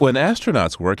When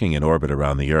astronauts working in orbit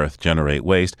around the Earth generate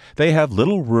waste, they have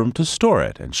little room to store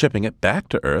it, and shipping it back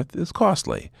to Earth is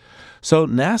costly. So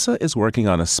NASA is working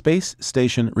on a space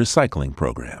station recycling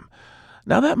program.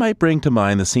 Now that might bring to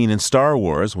mind the scene in Star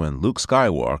Wars when Luke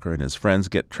Skywalker and his friends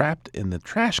get trapped in the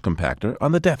trash compactor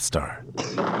on the Death Star.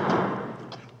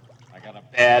 I got a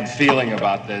bad feeling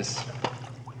about this.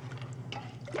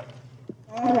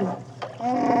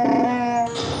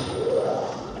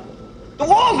 The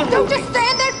walls are Don't just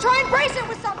stand there, try and brace it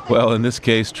with something! Well, in this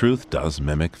case, truth does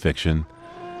mimic fiction.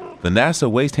 The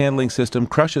NASA waste handling system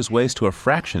crushes waste to a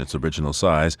fraction its original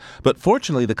size, but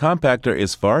fortunately the compactor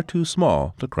is far too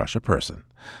small to crush a person.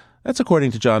 That's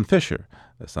according to John Fisher,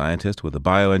 a scientist with the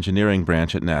Bioengineering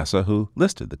branch at NASA who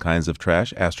listed the kinds of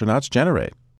trash astronauts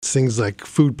generate. Things like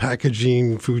food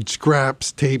packaging, food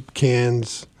scraps, tape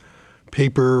cans,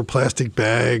 paper, plastic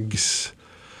bags,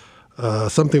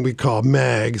 something we call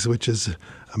MAGs, which is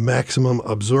a maximum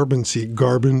absorbency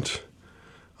garbage,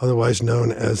 otherwise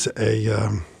known as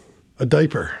a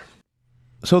diaper.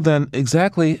 So then,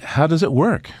 exactly how does it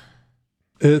work?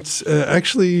 It's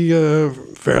actually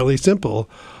fairly simple.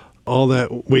 All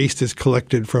that waste is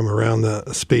collected from around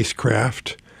the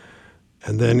spacecraft,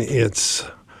 and then it's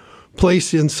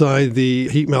placed inside the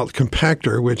heat melt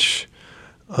compactor, which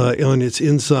on its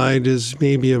inside is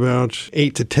maybe about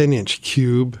 8 to 10 inch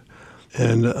cube.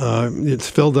 And it's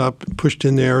filled up, pushed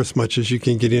in there as much as you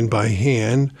can get in by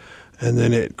hand. And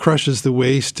then it crushes the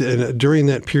waste. And during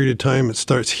that period of time, it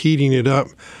starts heating it up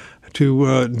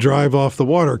to drive off the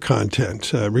water content.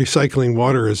 Recycling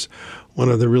water is one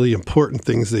of the really important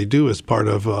things they do as part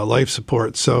of life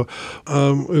support. So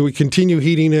we continue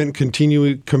heating it and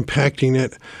continue compacting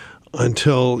it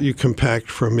until you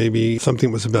compact from maybe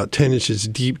something that was about 10 inches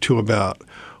deep to about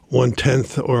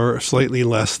 1/10 or slightly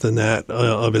less than that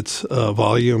of its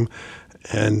volume.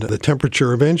 And the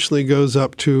temperature eventually goes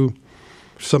up to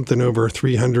something over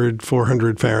 300,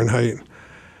 400 Fahrenheit.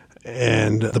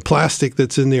 And the plastic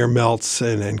that's in there melts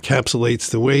and encapsulates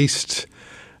the waste.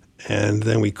 And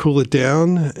then we cool it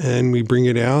down and we bring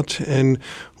it out. And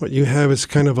what you have is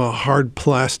kind of a hard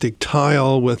plastic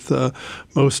tile with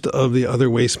most of the other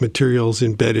waste materials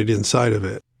embedded inside of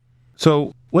it.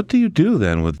 So what do you do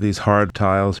then with these hard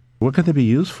tiles? What can they be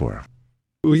used for?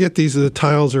 We get the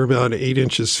tiles are about 8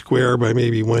 inches square by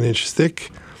maybe 1 inch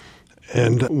thick.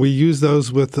 And we use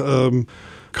those with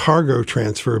cargo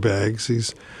transfer bags.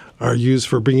 These are used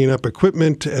for bringing up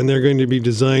equipment, and they're going to be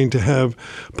designed to have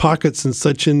pockets and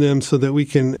such in them so that we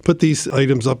can put these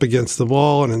items up against the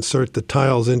wall and insert the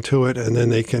tiles into it, and then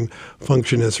they can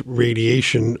function as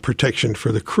radiation protection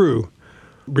for the crew.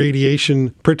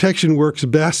 Radiation protection works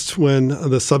best when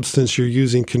the substance you're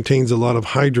using contains a lot of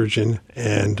hydrogen,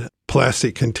 and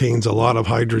plastic contains a lot of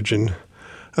hydrogen,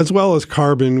 as well as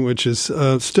carbon, which is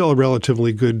still a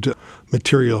relatively good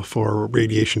material for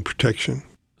radiation protection.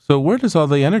 So where does all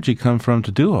the energy come from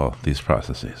to do all these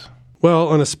processes? Well,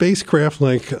 on a spacecraft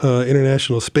like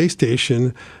International Space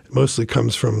Station, it mostly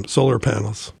comes from solar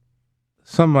panels.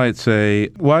 Some might say,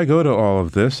 why go to all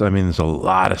of this? I mean, there's a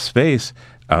lot of space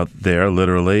out there,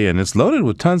 literally, and it's loaded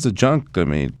with tons of junk. I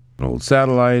mean, an old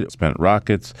satellite, spent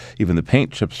rockets, even the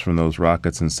paint chips from those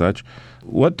rockets and such.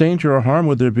 What danger or harm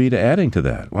would there be to adding to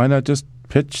that? Why not just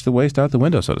pitch the waste out the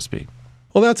window, so to speak?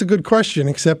 Well, that's a good question,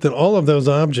 except that all of those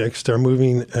objects are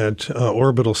moving at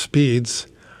orbital speeds,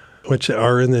 which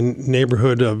are in the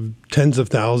neighborhood of tens of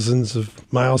thousands of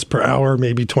miles per hour,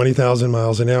 maybe 20,000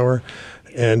 miles an hour.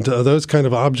 And those kind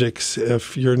of objects,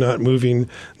 if you're not moving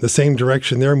the same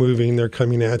direction they're moving, they're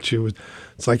coming at you.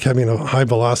 It's like having a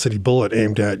high-velocity bullet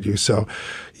aimed at you. So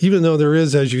even though there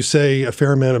is, as you say, a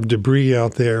fair amount of debris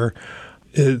out there,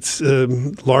 it's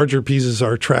larger pieces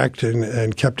are tracked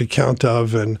and kept account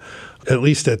of, and at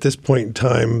least at this point in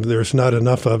time, there's not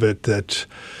enough of it that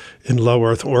in low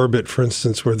Earth orbit, for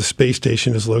instance, where the space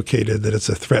station is located, that it's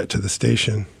a threat to the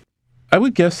station. I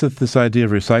would guess that this idea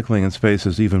of recycling in space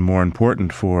is even more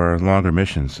important for longer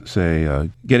missions, say,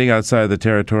 getting outside the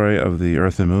territory of the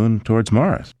Earth and Moon towards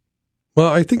Mars.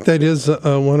 Well, I think that is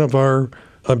one of our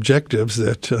objectives,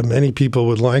 that many people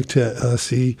would like to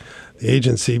see the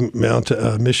agency mount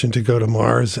a mission to go to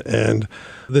Mars. And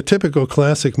the typical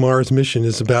classic Mars mission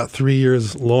is about 3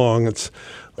 years long. It's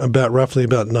roughly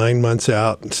about 9 months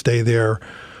out and stay there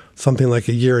something like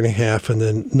a year and a half and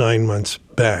then 9 months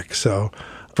back. So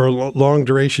for long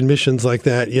duration missions like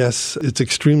that, yes, it's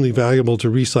extremely valuable to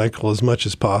recycle as much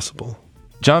as possible.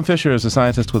 John Fisher is a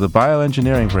scientist with the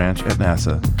Bioengineering branch at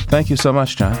NASA. Thank you so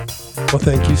much, John. Well,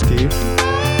 thank you, Steve.